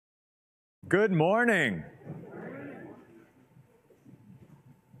Good morning.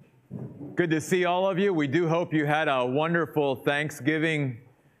 Good to see all of you. We do hope you had a wonderful Thanksgiving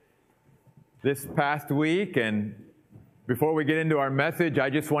this past week. And before we get into our message, I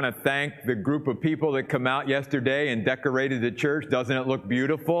just want to thank the group of people that come out yesterday and decorated the church. Doesn't it look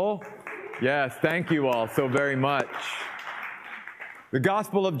beautiful? Yes, thank you all so very much. The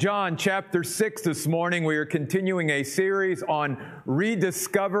Gospel of John, chapter 6 this morning, we are continuing a series on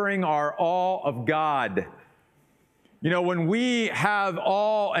rediscovering our awe of God. You know, when we have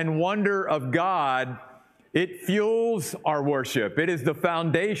awe and wonder of God, it fuels our worship. It is the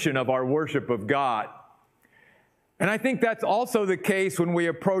foundation of our worship of God. And I think that's also the case when we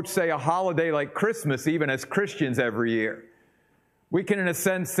approach, say, a holiday like Christmas, even as Christians every year. We can, in a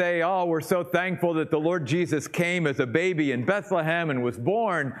sense, say, oh, we're so thankful that the Lord Jesus came as a baby in Bethlehem and was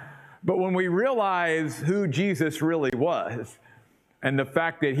born. But when we realize who Jesus really was, and the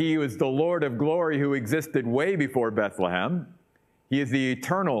fact that he was the Lord of glory who existed way before Bethlehem, he is the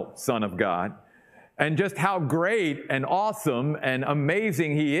eternal Son of God, and just how great and awesome and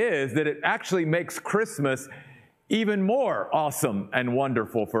amazing he is, that it actually makes Christmas even more awesome and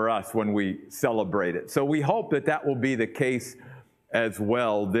wonderful for us when we celebrate it. So we hope that that will be the case as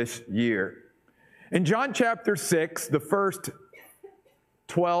well this year. In John chapter 6, the first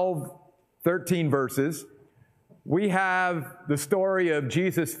 12, 13 verses, we have the story of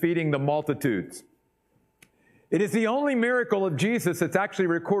Jesus feeding the multitudes. It is the only miracle of Jesus that's actually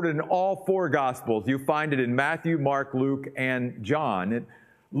recorded in all four Gospels. You find it in Matthew, Mark, Luke, and John. It's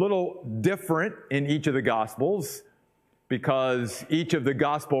a little different in each of the Gospels, because each of the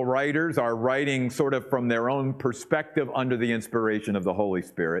gospel writers are writing sort of from their own perspective under the inspiration of the Holy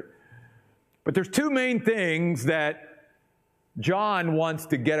Spirit. But there's two main things that John wants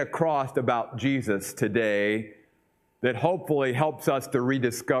to get across about Jesus today that hopefully helps us to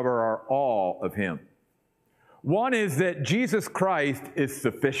rediscover our awe of him. One is that Jesus Christ is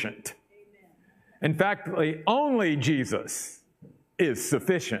sufficient. In fact, only Jesus is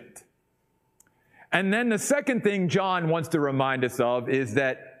sufficient. And then the second thing John wants to remind us of is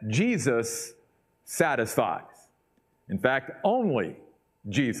that Jesus satisfies. In fact, only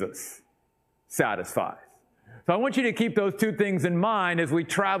Jesus satisfies. So I want you to keep those two things in mind as we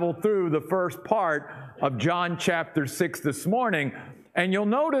travel through the first part of John chapter 6 this morning. And you'll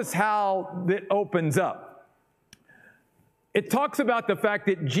notice how it opens up. It talks about the fact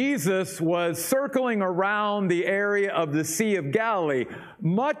that Jesus was circling around the area of the Sea of Galilee.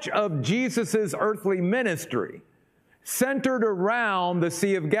 Much of Jesus' earthly ministry centered around the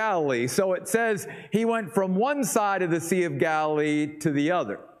Sea of Galilee. So it says he went from one side of the Sea of Galilee to the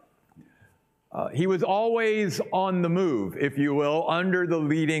other. He was always on the move, if you will, under the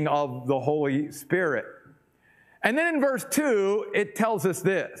leading of the Holy Spirit. And then in verse 2, it tells us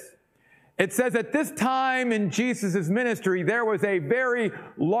this. It says at this time in Jesus' ministry, there was a very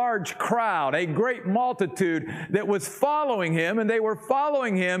large crowd, a great multitude that was following him, and they were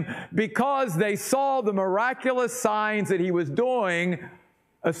following him because they saw the miraculous signs that he was doing,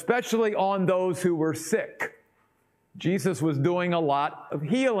 especially on those who were sick. Jesus was doing a lot of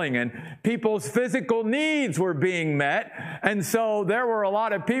healing, and people's physical needs were being met. And so there were a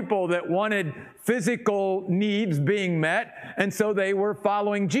lot of people that wanted physical needs being met, and so they were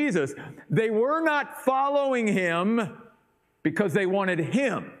following Jesus. They were not following him because they wanted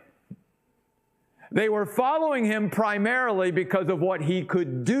him. They were following him primarily because of what he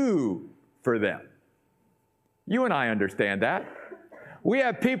could do for them. You and I understand that. We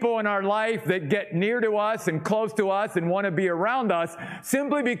have people in our life that get near to us and close to us and want to be around us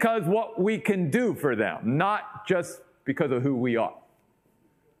simply because what we can do for them, not just because of who we are.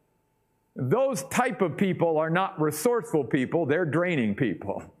 Those type of people are not resourceful people, they're draining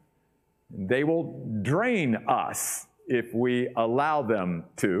people. They will drain us if we allow them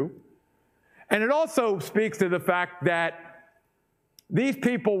to. And it also speaks to the fact that these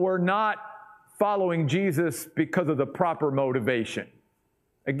people were not following Jesus because of the proper motivation.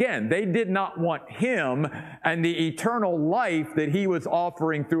 Again, they did not want him and the eternal life that he was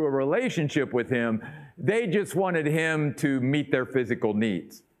offering through a relationship with him. They just wanted him to meet their physical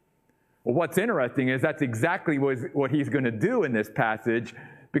needs. Well, what's interesting is that's exactly what he's going to do in this passage,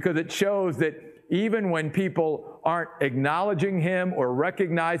 because it shows that even when people aren't acknowledging him or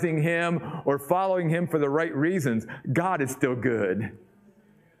recognizing him or following him for the right reasons, God is still good.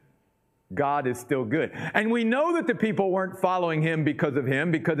 God is still good. And we know that the people weren't following him because of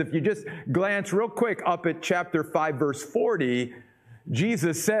him, because if you just glance real quick up at chapter 5, verse 40,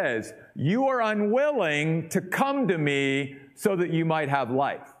 Jesus says, "You are unwilling to come to me so that you might have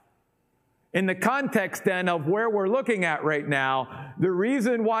life." In the context then of where we're looking at right now, the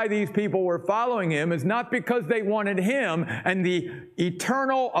reason why these people were following him is not because they wanted him and the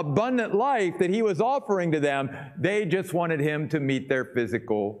eternal abundant life that he was offering to them. They just wanted him to meet their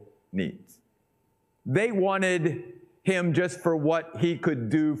physical needs. They wanted him just for what he could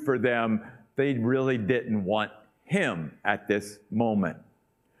do for them. They really didn't want him at this moment.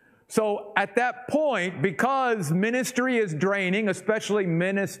 So at that point, because ministry is draining, especially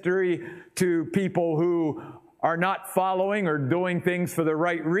ministry to people who are not following or doing things for the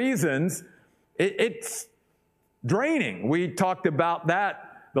right reasons, it's draining. We talked about that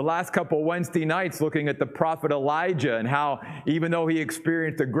the last couple Wednesday nights looking at the prophet Elijah and how even though he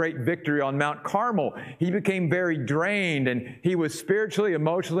experienced a great victory on Mount Carmel, he became very drained and he was spiritually,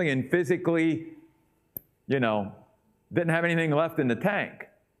 emotionally, and physically, didn't have anything left in the tank.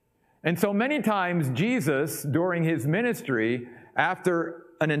 And so many times Jesus, during his ministry, after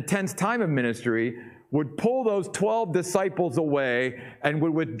an intense time of ministry, would pull those 12 disciples away and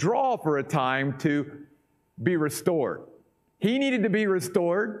would withdraw for a time to be restored. He needed to be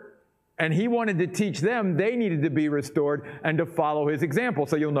restored, and he wanted to teach them they needed to be restored and to follow his example.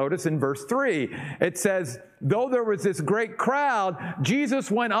 So you'll notice in verse 3, it says, though there was this great crowd,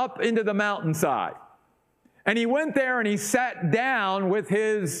 Jesus went up into the mountainside. And he went there and he sat down with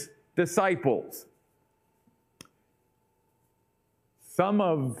his disciples. Some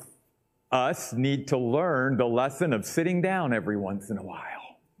of us need to learn the lesson of sitting down every once in a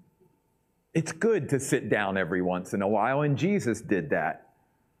while. It's good to sit down every once in a while, and Jesus did that.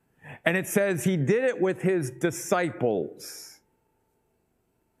 And it says he did it with his disciples.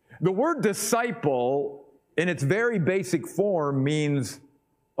 The word disciple, in its very basic form, means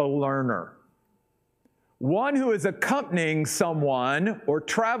a learner. One who is accompanying someone or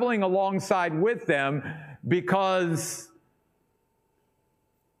traveling alongside with them because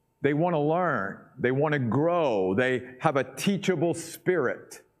they want to learn, they want to grow, they have a teachable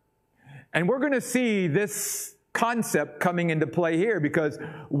spirit. And we're going to see this concept coming into play here because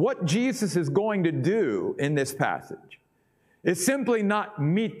what Jesus is going to do in this passage is simply not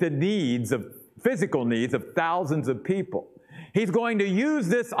meet the needs of physical needs of thousands of people. He's going to use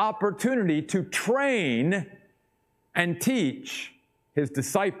this opportunity to train and teach his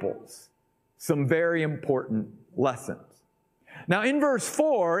disciples some very important lessons. Now, in verse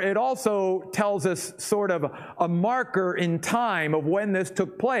 4, it also tells us sort of a marker in time of when this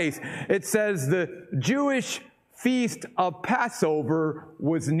took place. It says the Jewish feast of Passover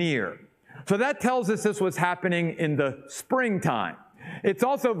was near. So that tells us this was happening in the springtime. It's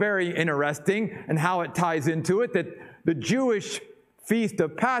also very interesting and how it ties into it that the Jewish feast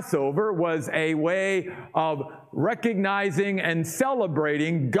of Passover was a way of recognizing and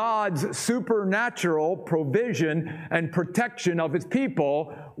celebrating God's supernatural provision and protection of his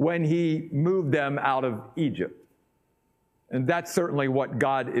people when he moved them out of Egypt. And that's certainly what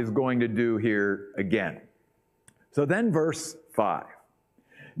God is going to do here again. So then verse 5.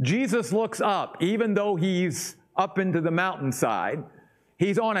 Jesus looks up, even though he's up into the mountainside.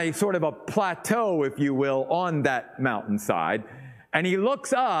 He's on a sort of a plateau, if you will, on that mountainside. And he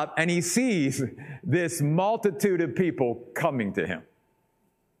looks up and he sees this multitude of people coming to him.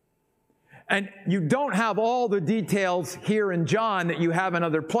 And you don't have all the details here in John that you have in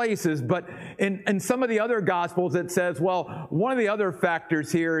other places, but in some of the other Gospels it says, well, one of the other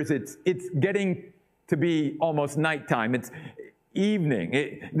factors here is it's getting to be almost nighttime. It's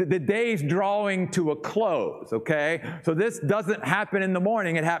evening. The day's drawing to a close, okay? So this doesn't happen in the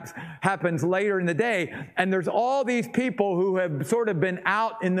morning. It happens later in the day. And there's all these people who have sort of been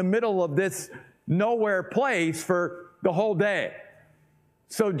out in the middle of this nowhere place for the whole day.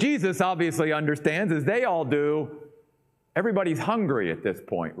 So Jesus obviously understands, as they all do, everybody's hungry at this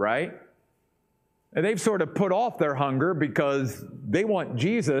point, right? And they've sort of put off their hunger because they want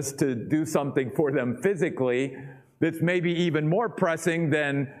Jesus to do something for them physically that's maybe even more pressing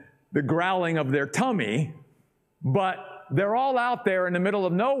than the growling of their tummy. But they're all out there in the middle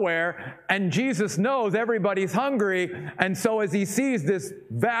of nowhere, and Jesus knows everybody's hungry. And so as he sees this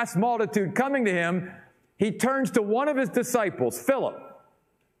vast multitude coming to him, he turns to one of his disciples, Philip.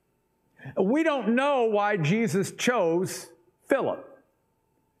 We don't know why Jesus chose Philip.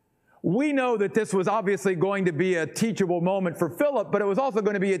 We know that this was obviously going to be a teachable moment for Philip, but it was also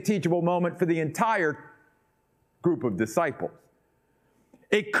going to be a teachable moment for the entire group of disciples.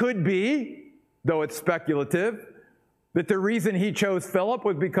 It could be, though it's speculative, that the reason he chose Philip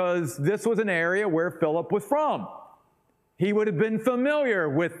was because this was an area where Philip was from. He would have been familiar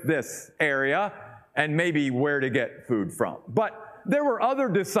with this area and maybe where to get food from. But there were other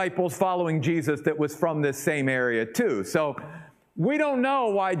disciples following Jesus that was from this same area too. So We don't know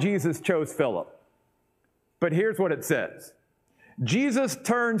why Jesus chose Philip, but here's what it says. Jesus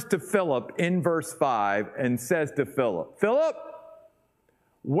turns to Philip in verse 5 and says to Philip, Philip,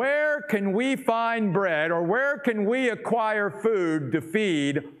 where can we find bread, or where can we acquire food to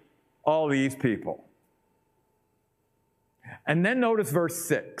feed all these people? And then notice verse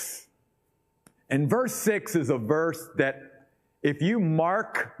 6. And verse 6 is a verse that if you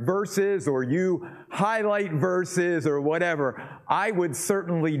mark verses or you highlight verses or whatever, I would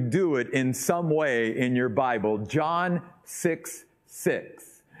certainly do it in some way in your Bible. John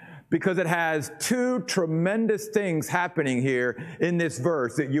 6:6. Because it has two tremendous things happening here in this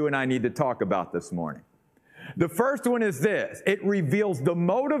verse that you and I need to talk about this morning. The first one is this. It reveals the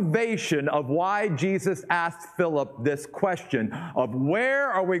motivation of why Jesus asked Philip this question of where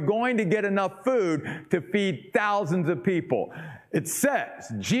are we going to get enough food to feed thousands of people? It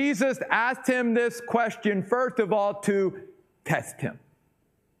says Jesus asked him this question, first of all, to test him,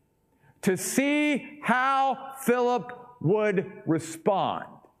 to see how Philip would respond.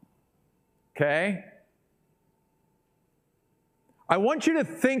 Okay? I want you to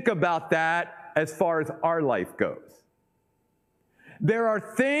think about that as far as our life goes. There are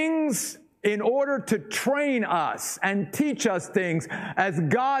things in order to train us and teach us things as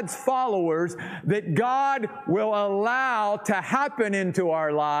God's followers that God will allow to happen into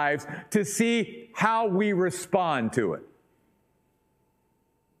our lives to see how we respond to it.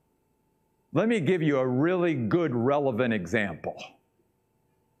 Let me give you a really good, relevant example.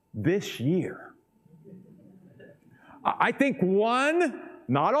 This year, I think one,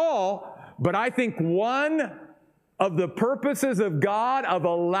 not all, but I think one of the purposes of God of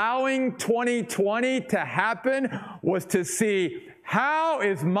allowing 2020 to happen was to see how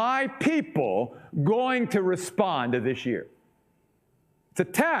is my people going to respond to this year. It's a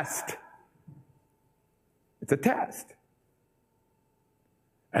test. It's a test.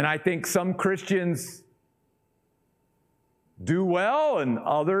 And I think some Christians do well and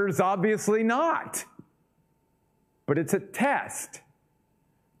others obviously not. But it's a test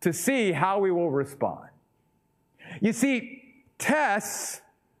to see how we will respond. You see, tests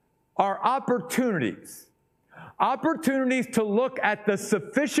are opportunities. Opportunities to look at the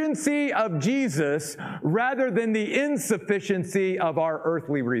sufficiency of Jesus rather than the insufficiency of our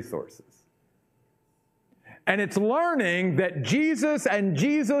earthly resources. And it's learning that Jesus and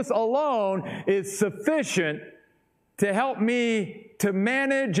Jesus alone is sufficient to help me to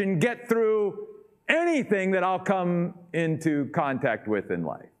manage and get through anything that I'll come into contact with in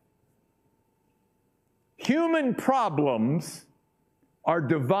life. Human problems are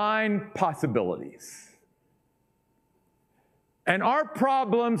divine possibilities. And our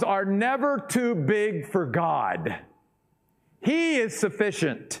problems are never too big for God. He is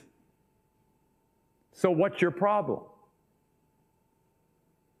sufficient. So what's your problem?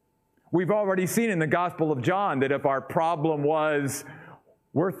 We've already seen in the Gospel of John that if our problem was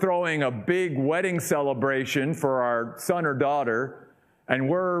we're throwing a big wedding celebration for our son or daughter, and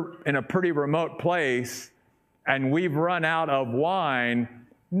we're in a pretty remote place, and we've run out of wine,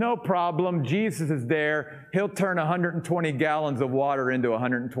 no problem. Jesus is there. He'll turn 120 gallons of water into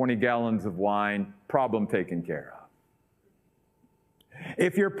 120 gallons of wine. Problem taken care of.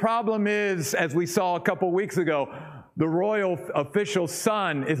 If your problem is, as we saw a couple weeks ago, the royal official's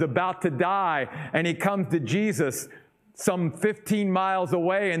son is about to die, and he comes to Jesus some 15 miles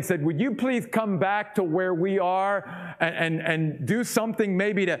away and said, would you please come back to where we are and do something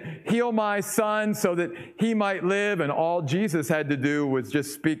maybe to heal my son so that he might live? And all Jesus had to do was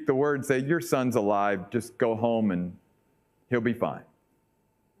just speak the word, say, your son's alive, just go home and he'll be fine.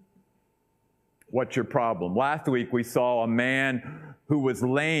 What's your problem? Last week we saw a man who was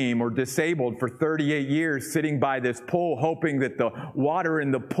lame or disabled for 38 years sitting by this pool hoping that the water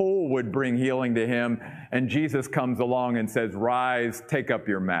in the pool would bring healing to him. And Jesus comes along and says, rise, take up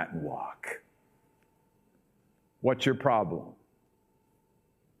your mat and walk. What's your problem?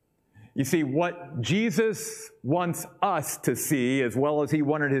 You see, what Jesus wants us to see, as well as he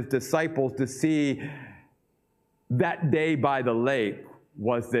wanted his disciples to see that day by the lake,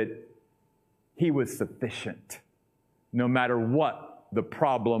 was that he was sufficient, no matter what the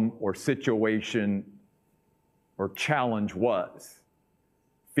problem or situation or challenge was.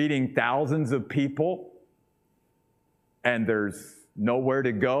 Feeding thousands of people and there's nowhere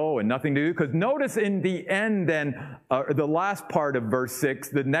to go and nothing to do. Because notice in the end then, the last part of verse 6,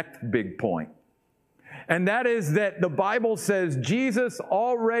 the next big point. And that is that the Bible says Jesus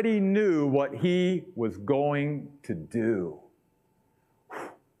already knew what he was going to do.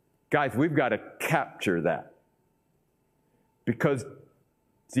 Guys, we've got to capture that. Because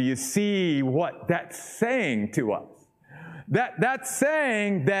do you see what that's saying to us? That's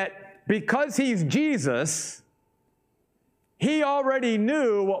saying that because he's Jesus, he already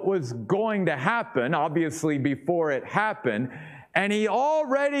knew what was going to happen, obviously before it happened, and he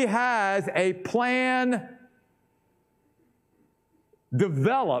already has a plan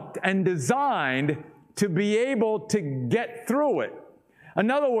developed and designed to be able to get through it. In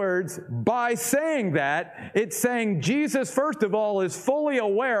other words, by saying that, it's saying Jesus, first of all, is fully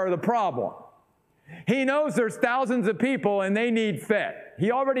aware of the problem. He knows there's thousands of people and they need fed.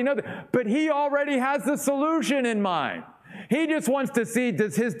 He already knows that. But he already has the solution in mind. He just wants to see,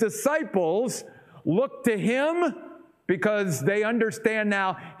 does his disciples look to him because they understand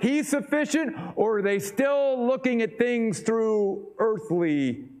now he's sufficient, or are they still looking at things through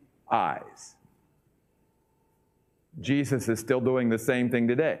earthly eyes? Jesus is still doing the same thing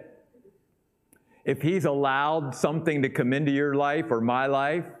today. If he's allowed something to come into your life or my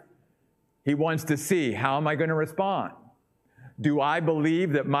life, he wants to see, how am I going to respond? Do I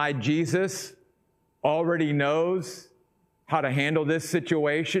believe that my Jesus already knows how to handle this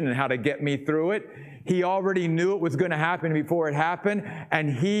situation and how to get me through it? He already knew it was going to happen before it happened,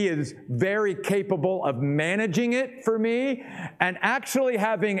 and he is very capable of managing it for me and actually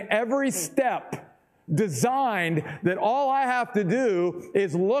having every step designed that all I have to do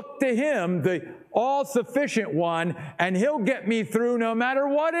is look to him, the all-sufficient one, and he'll get me through no matter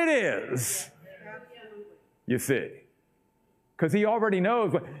what it is. You see? Because he already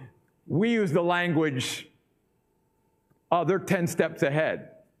knows. We use the language, oh, they're 10 steps ahead.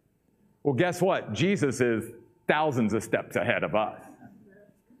 Well, guess what? Jesus is thousands of steps ahead of us.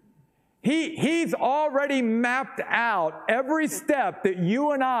 He's already mapped out every step that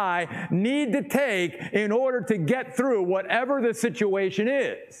you and I need to take in order to get through whatever the situation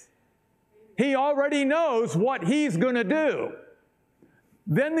is. He already knows what he's going to do.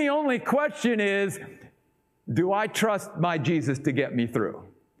 Then the only question is, do I trust my Jesus to get me through?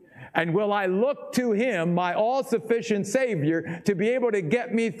 And will I look to him, my all-sufficient Savior, to be able to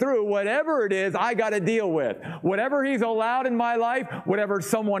get me through whatever it is I got to deal with? Whatever he's allowed in my life, whatever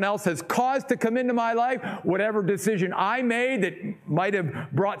someone else has caused to come into my life, whatever decision I made that might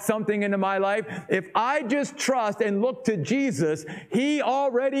have brought something into my life, if I just trust and look to Jesus, he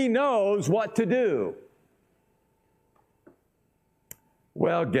already knows what to do.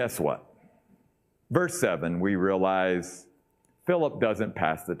 Well, guess what? Verse 7, we realize Philip doesn't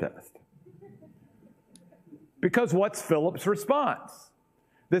pass the test. Because what's Philip's response?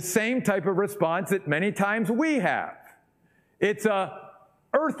 The same type of response that many times we have. It's an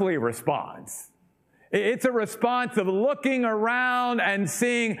earthly response. It's a response of looking around and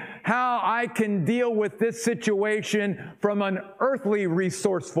seeing how I can deal with this situation from an earthly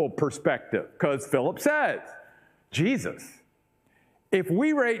resourceful perspective. Because Philip says, Jesus, if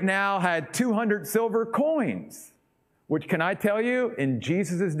we right now had 200 silver coins, which, can I tell you, in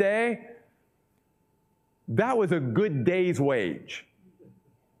Jesus' day, that was a good day's wage.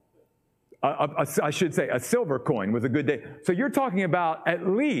 I should say a silver coin was a good day. So you're talking about at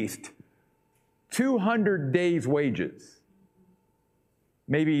least 200 days' wages.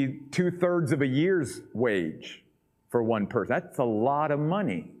 Maybe 2/3 of a year's wage for one person. That's a lot of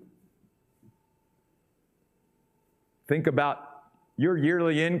money. Think about your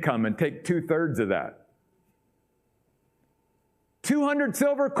yearly income and take 2/3 of that. 200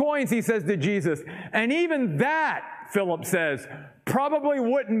 silver coins, he says to Jesus. And even that, Philip says, probably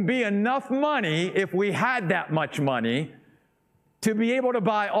wouldn't be enough money if we had that much money to be able to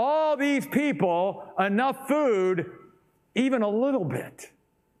buy all these people enough food, even a little bit.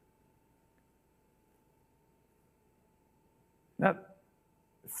 Now,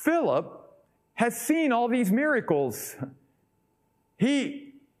 Philip has seen all these miracles.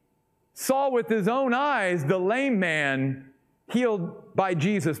 He saw with his own eyes the lame man healed by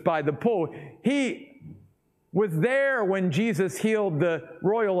Jesus by the pool. He was there when Jesus healed the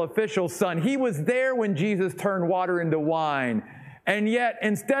royal official's son. He was there when Jesus turned water into wine. And yet,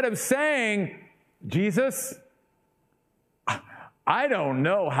 instead of saying, Jesus, I don't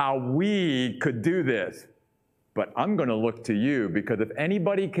know how we could do this, but I'm going to look to you, because if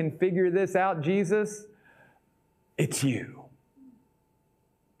anybody can figure this out, Jesus, it's you.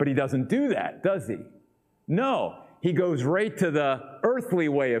 But he doesn't do that, does he? No. He goes right to the earthly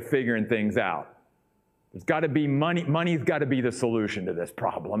way of figuring things out. There's got to be money. Money's got to be the solution to this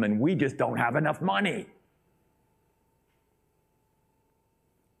problem, and we just don't have enough money.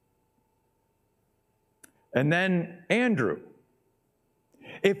 And then Andrew.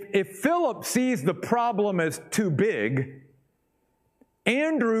 If Philip sees the problem as too big,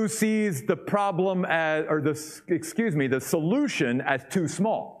 Andrew sees the problem as, the solution as too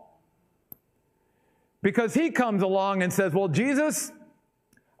small. Because he comes along and says, well, Jesus,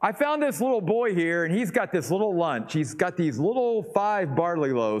 I found this little boy here, and he's got this little lunch. He's got these little 5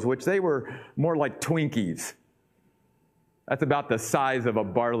 barley loaves, which they were more like Twinkies. That's about the size of a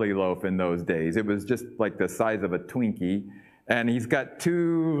barley loaf in those days. It was just like the size of a Twinkie. And he's got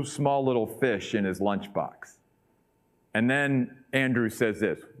 2 small little fish in his lunchbox. And then Andrew says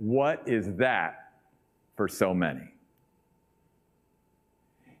this, what is that for so many?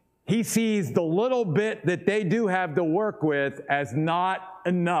 He sees the little bit that they do have to work with as not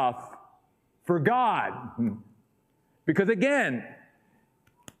enough for God. Because again,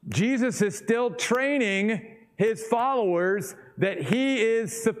 Jesus is still training his followers that he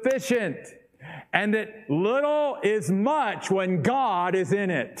is sufficient and that little is much when God is in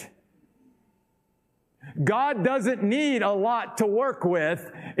it. God doesn't need a lot to work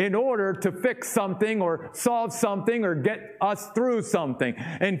with in order to fix something or solve something or get us through something.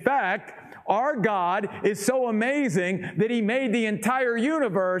 In fact, our God is so amazing that he made the entire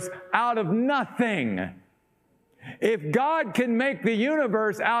universe out of nothing. If God can make the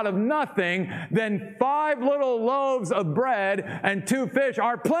universe out of nothing, then 5 little loaves of bread and 2 fish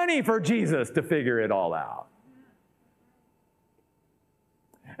are plenty for Jesus to figure it all out.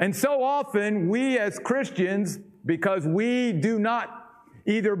 And so often, we as Christians, because we do not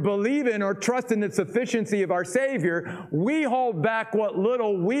either believe in or trust in the sufficiency of our Savior, we hold back what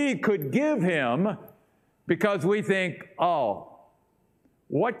little we could give him because we think, oh,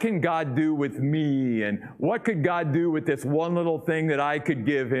 what can God do with me? And what could God do with this one little thing that I could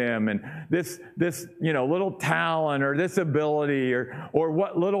give him? And this little talent or this ability or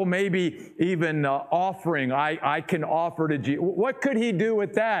what little maybe even offering I can offer to Jesus. What could he do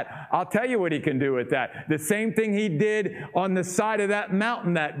with that? I'll tell you what he can do with that. The same thing he did on the side of that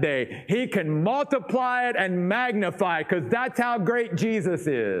mountain that day. He can multiply it and magnify it because that's how great Jesus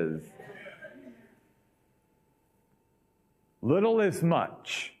is. Little is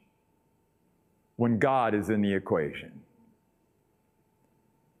much when God is in the equation.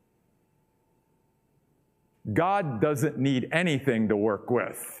 God doesn't need anything to work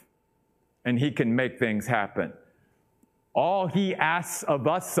with, and he can make things happen. All he asks of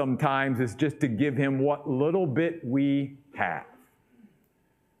us sometimes is just to give him what little bit we have.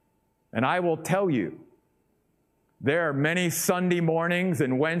 And I will tell you, there are many Sunday mornings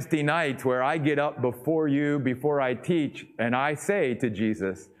and Wednesday nights where I get up before I teach, and I say to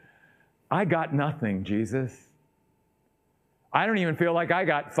Jesus, I got nothing, Jesus. I don't even feel like I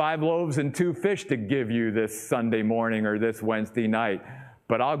got 5 loaves and 2 fish to give you this Sunday morning or this Wednesday night,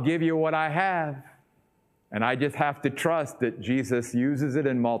 but I'll give you what I have. And I just have to trust that Jesus uses it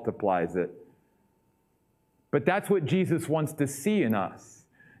and multiplies it. But that's what Jesus wants to see in us.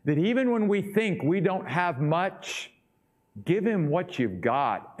 That even when we think we don't have much, give him what you've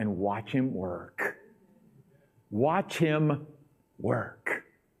got and watch him work. Watch him work.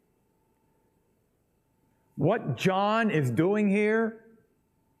 What John is doing here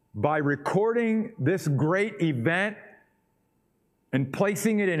by recording this great event and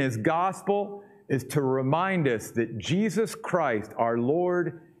placing it in his gospel is to remind us that Jesus Christ, our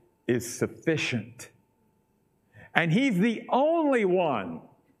Lord, is sufficient. And he's the only one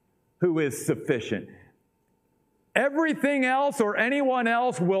who is sufficient. Everything else or anyone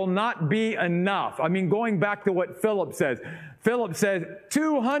else will not be enough. I mean, going back to what Philip says. Philip says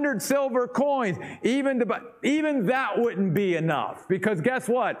 200 silver coins. Even that wouldn't be enough. Because guess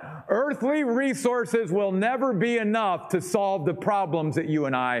what? Earthly resources will never be enough to solve the problems that you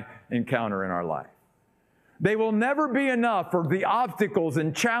and I encounter in our life. They will never be enough for the obstacles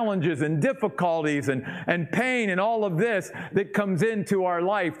and challenges and difficulties and pain and all of this that comes into our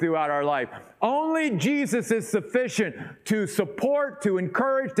life throughout our life. Only Jesus is sufficient to support, to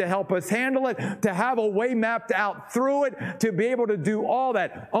encourage, to help us handle it, to have a way mapped out through it, to be able to do all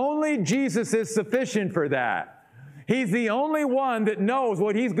that. Only Jesus is sufficient for that. He's the only one that knows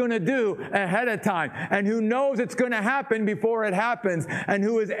what he's going to do ahead of time and who knows it's going to happen before it happens and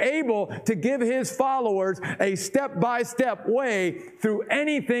who is able to give his followers a step-by-step way through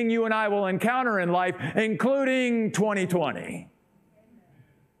anything you and I will encounter in life, including 2020,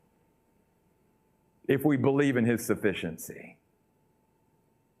 if we believe in his sufficiency.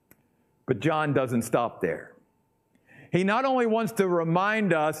 But John doesn't stop there. He not only wants to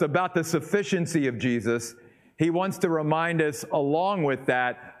remind us about the sufficiency of Jesus, he wants to remind us along with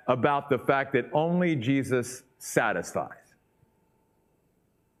that about the fact that only Jesus satisfies.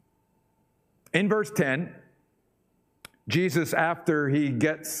 In verse 10, Jesus, after he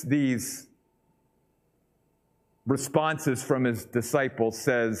gets these responses from his disciples,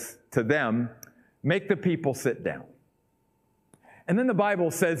 says to them, "Make the people sit down." And then the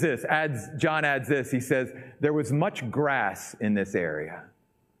Bible says this, John adds this, he says, there was much grass in this area.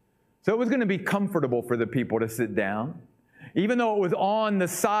 So it was going to be comfortable for the people to sit down. Even though it was on the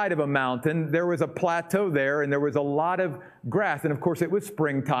side of a mountain, there was a plateau there and there was a lot of grass. And of course, it was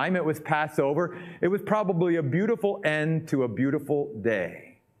springtime. It was Passover. It was probably a beautiful end to a beautiful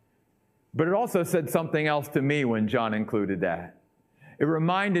day. But it also said something else to me when John included that. It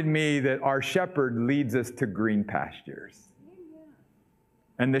reminded me that our shepherd leads us to green pastures.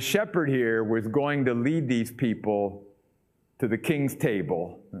 And the shepherd here was going to lead these people to the king's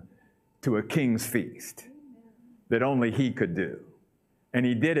table, to a king's feast that only he could do. And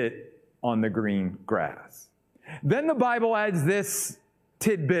he did it on the green grass. Then the Bible adds this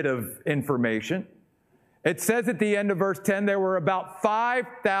tidbit of information. It says at the end of verse 10, there were about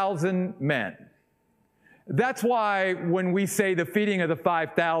 5,000 men. That's why when we say the feeding of the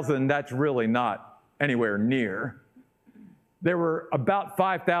 5,000, that's really not anywhere near. There were about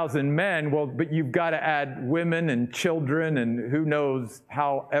 5,000 men, well, but you've got to add women and children and who knows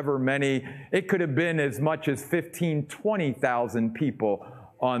however many. It could have been as much as 15,000, 20,000 people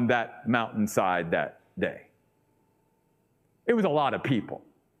on that mountainside that day. It was a lot of people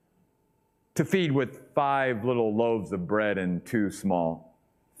to feed with 5 little loaves of bread and 2 small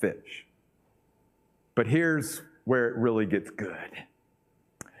fish. But here's where it really gets good.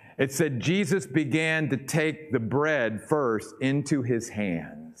 It said Jesus began to take the bread first into his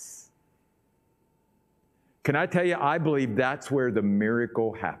hands. Can I tell you, I believe that's where the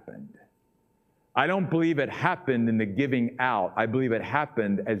miracle happened. I don't believe it happened in the giving out. I believe it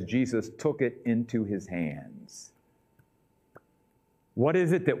happened as Jesus took it into his hands. What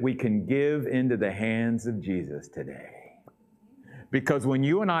is it that we can give into the hands of Jesus today? Because when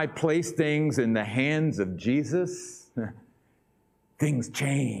you and I place things in the hands of Jesus, things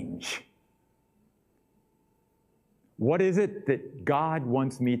change. What is it that God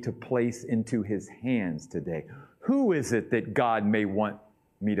wants me to place into his hands today? Who is it that God may want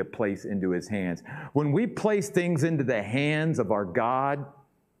me to place into his hands? When we place things into the hands of our God,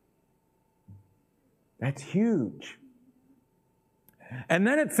 that's huge. And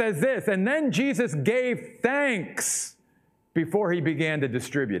then it says this, and then Jesus gave thanks before he began to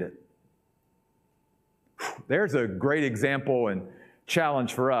distribute it. There's a great example and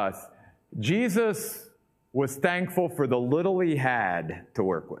challenge for us. Jesus was thankful for the little he had to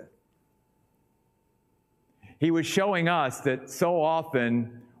work with. He was showing us that so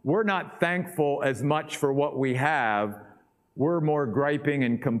often we're not thankful as much for what we have. We're more griping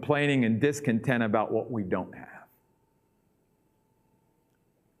and complaining and discontent about what we don't have.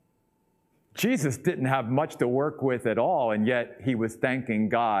 Jesus didn't have much to work with at all, and yet he was thanking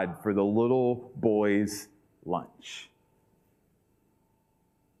God for the little boy's lunch.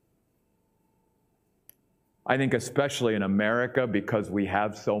 I think especially in America, because we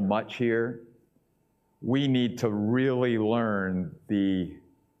have so much here, we need to really learn the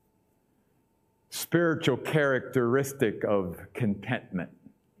spiritual characteristic of contentment.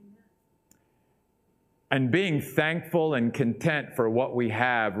 And being thankful and content for what we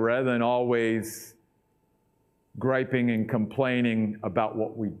have rather than always griping and complaining about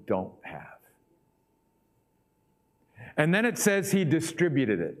what we don't have. And then it says he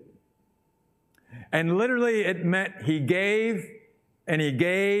distributed it. And literally it meant he gave, and he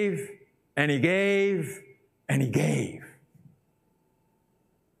gave, and he gave, and he gave.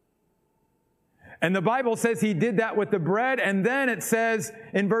 And the Bible says he did that with the bread, and then it says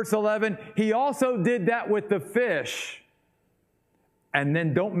in verse 11, he also did that with the fish. And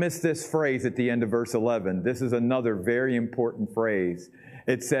then don't miss this phrase at the end of verse 11. This is another very important phrase.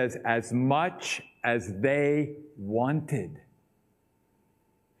 It says, as much as they wanted.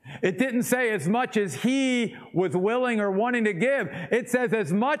 It didn't say as much as he was willing or wanting to give. It says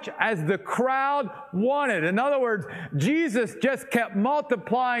as much as the crowd wanted. In other words, Jesus just kept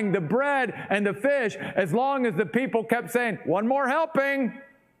multiplying the bread and the fish as long as the people kept saying, one more helping.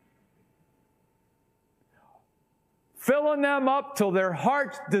 Filling them up till their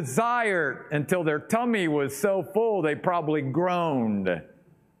hearts desired, until their tummy was so full they probably groaned.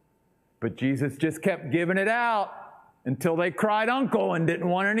 But Jesus just kept giving it out until they cried uncle and didn't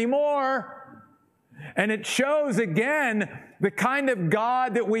want any more. And it shows again the kind of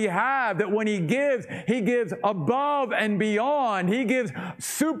God that we have, that when he gives above and beyond. He gives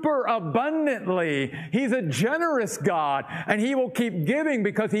super abundantly. He's a generous God, and he will keep giving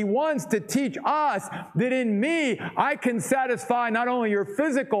because he wants to teach us that in me, I can satisfy not only your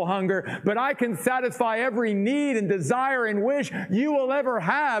physical hunger, but I can satisfy every need and desire and wish you will ever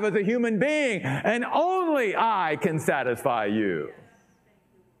have as a human being. And only I can satisfy you.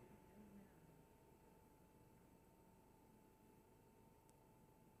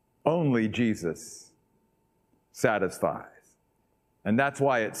 Only Jesus satisfies. And that's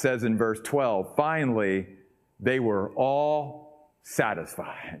why it says in verse 12, finally, they were all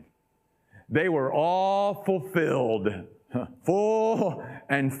satisfied. They were all fulfilled, full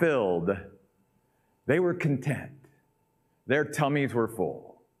and filled. They were content. Their tummies were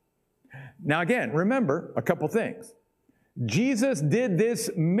full. Now again, remember a couple things. Jesus did this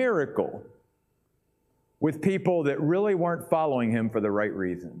miracle with people that really weren't following him for the right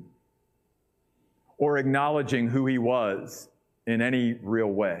reason or acknowledging who he was in any real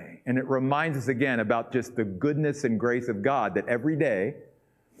way. And it reminds us again about just the goodness and grace of God, that every day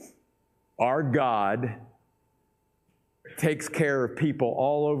our God takes care of people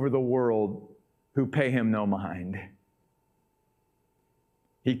all over the world who pay him no mind.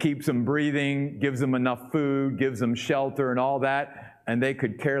 He keeps them breathing, gives them enough food, gives them shelter and all that, and they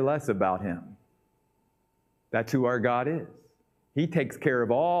could care less about him. That's who our God is. He takes care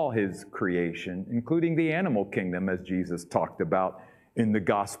of all his creation, including the animal kingdom, as Jesus talked about in the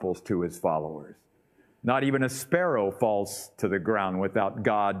Gospels to his followers. Not even a sparrow falls to the ground without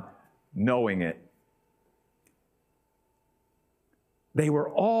God knowing it. They were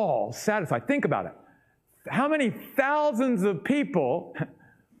all satisfied. Think about it. How many thousands of people,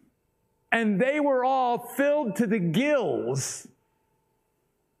 and they were all filled to the gills.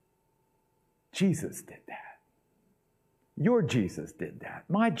 Jesus did that. Your Jesus did that.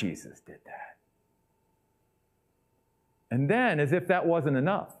 My Jesus did that. And then, as if that wasn't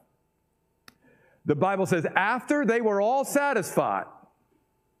enough, the Bible says, after they were all satisfied,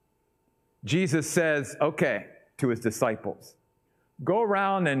 Jesus says, okay, to his disciples, go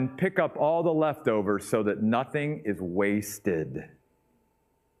around and pick up all the leftovers so that nothing is wasted.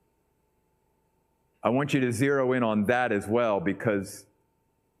 I want you to zero in on that as well, because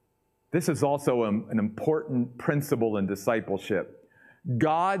this is also an important principle in discipleship.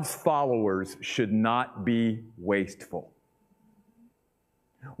 God's followers should not be wasteful.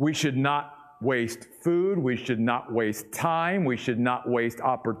 We should not waste food. We should not waste time. We should not waste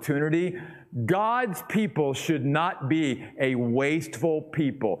opportunity. God's people should not be a wasteful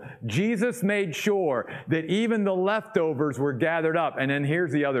people. Jesus made sure that even the leftovers were gathered up. And then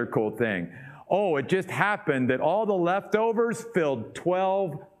here's the other cool thing. Oh, it just happened that all the leftovers filled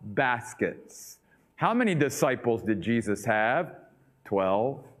 12 baskets. How many disciples did Jesus have?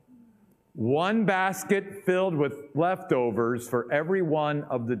 12. One basket filled with leftovers for every one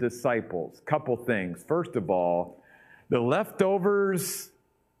of the disciples. Couple things. First of all, the leftovers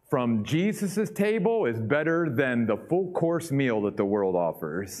from Jesus' table is better than the full course meal that the world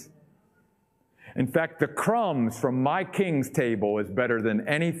offers. In fact, the crumbs from my king's table is better than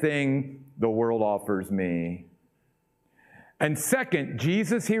anything the world offers me. And second,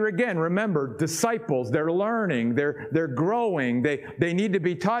 Jesus here again, remember, disciples, they're learning, they're growing, they need to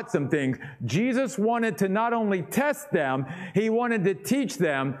be taught some things. Jesus wanted to not only test them, he wanted to teach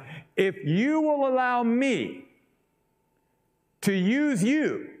them, if you will allow me to use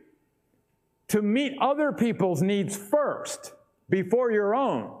you to meet other people's needs first before your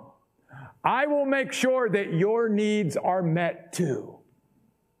own, I will make sure that your needs are met too.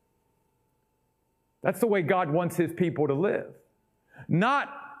 That's the way God wants his people to live.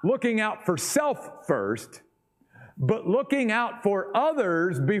 Not looking out for self first, but looking out for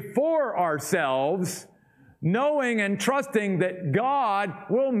others before ourselves, knowing and trusting that God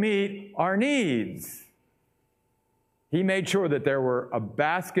will meet our needs. He made sure that there were a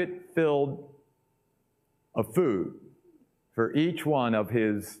basket filled of food for each one of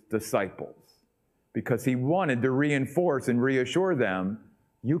his disciples, because he wanted to reinforce and reassure them,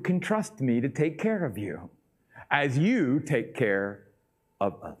 you can trust me to take care of you as you take care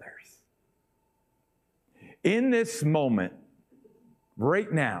of others. In this moment,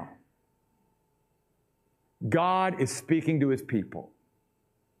 right now, God is speaking to his people.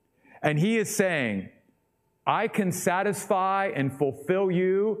 And he is saying, I can satisfy and fulfill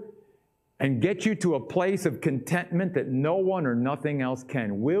you and get you to a place of contentment that no one or nothing else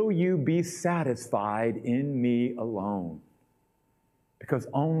can. Will you be satisfied in me alone? Because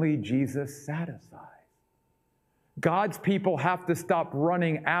only Jesus satisfies. God's people have to stop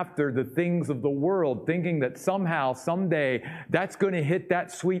running after the things of the world, thinking that somehow, someday, that's going to hit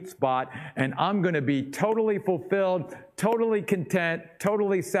that sweet spot, and I'm going to be totally fulfilled, totally content,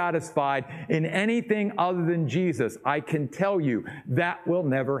 totally satisfied in anything other than Jesus. I can tell you that will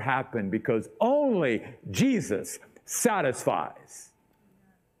never happen, because only Jesus satisfies.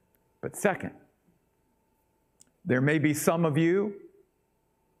 But second, there may be some of you,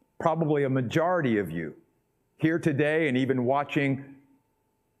 probably a majority of you, here today and even watching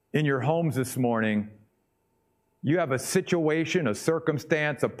in your homes this morning, You have a situation, a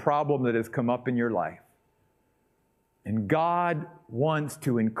circumstance, a problem that has come up in your life. And God wants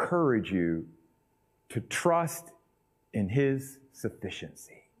to encourage you to trust in His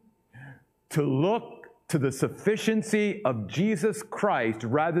sufficiency. To look to the sufficiency of Jesus Christ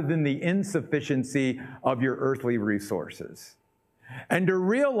rather than the insufficiency of your earthly resources. And to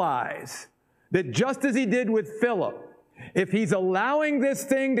realize that just as He did with Philip, if He's allowing this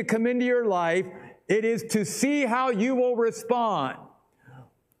thing to come into your life, it is to see how you will respond.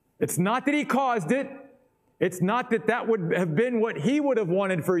 It's not that He caused it. It's not that that would have been what He would have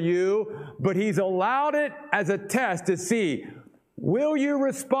wanted for you, but He's allowed it as a test to see, will you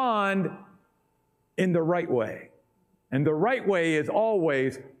respond in the right way? And the right way is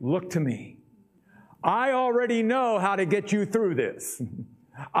always, look to me. I already know how to get you through this.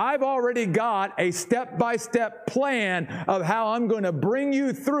 I've already got a step-by-step plan of how I'm going to bring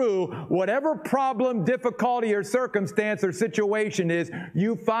you through whatever problem, difficulty, or circumstance or situation is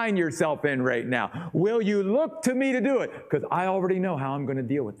you find yourself in right now. Will you look to me to do it? Because I already know how I'm going to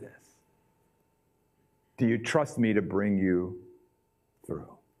deal with this. Do you trust me to bring you through?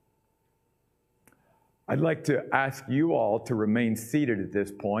 I'd like to ask you all to remain seated at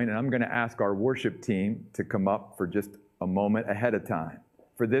this point, and I'm going to ask our worship team to come up for just a moment ahead of time.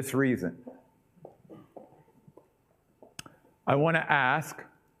 For this reason, I want to ask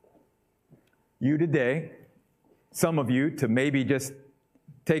you today, some of you, to maybe just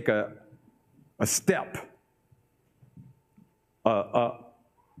take a step, a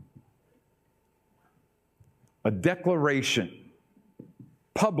declaration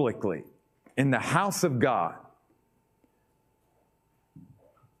publicly in the house of God.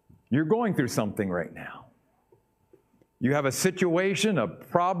 You're going through something right now. You have a situation, a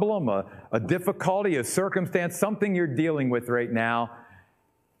problem, a difficulty, a circumstance, something you're dealing with right now,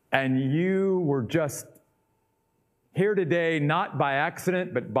 and you were just here today, not by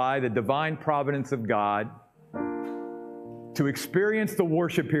accident, but by the divine providence of God, to experience the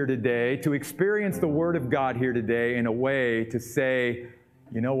worship here today, to experience the Word of God here today in a way to say,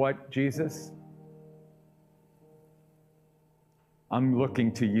 you know what, Jesus? I'm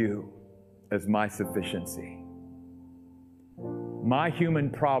looking to you as my sufficiency. My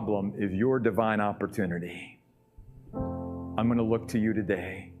human problem is your divine opportunity. I'm going to look to you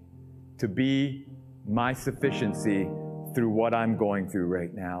today to be my sufficiency through what I'm going through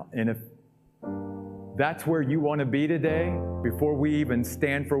right now. And if that's where you want to be today, before we even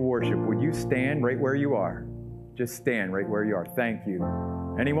stand for worship, would you stand right where you are? Just stand right where you are. Thank you.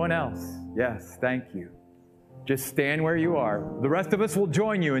 Anyone else? Yes, thank you. Just stand where you are. The rest of us will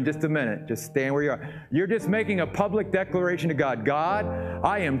join you in just a minute. Just stand where you are. You're just making a public declaration to God. God,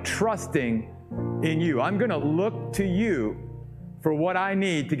 I am trusting in you. I'm going to look to you for what I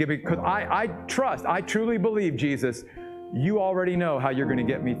need to give me. Because I trust, I truly believe, Jesus, you already know how you're going to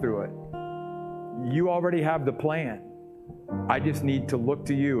get me through it. You already have the plan. I just need to look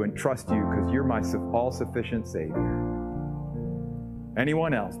to you and trust you because you're my all-sufficient Savior.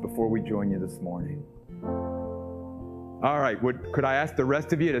 Anyone else before we join you this morning? All right, could I ask the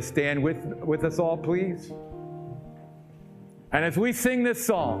rest of you to stand with us all, please? And as we sing this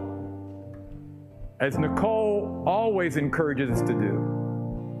song, as Nicole always encourages us to do,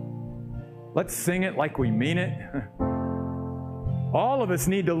 let's sing it like we mean it. All of us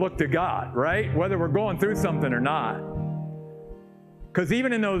need to look to God, right? Whether we're going through something or not. Because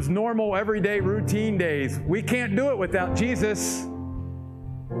even in those normal, everyday, routine days, we can't do it without Jesus.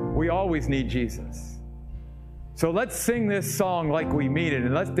 We always need Jesus. So let's sing this song like we mean it,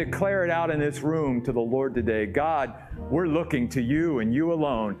 and let's declare it out in this room to the Lord today. God, we're looking to you and you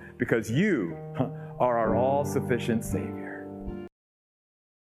alone because you are our all-sufficient Savior.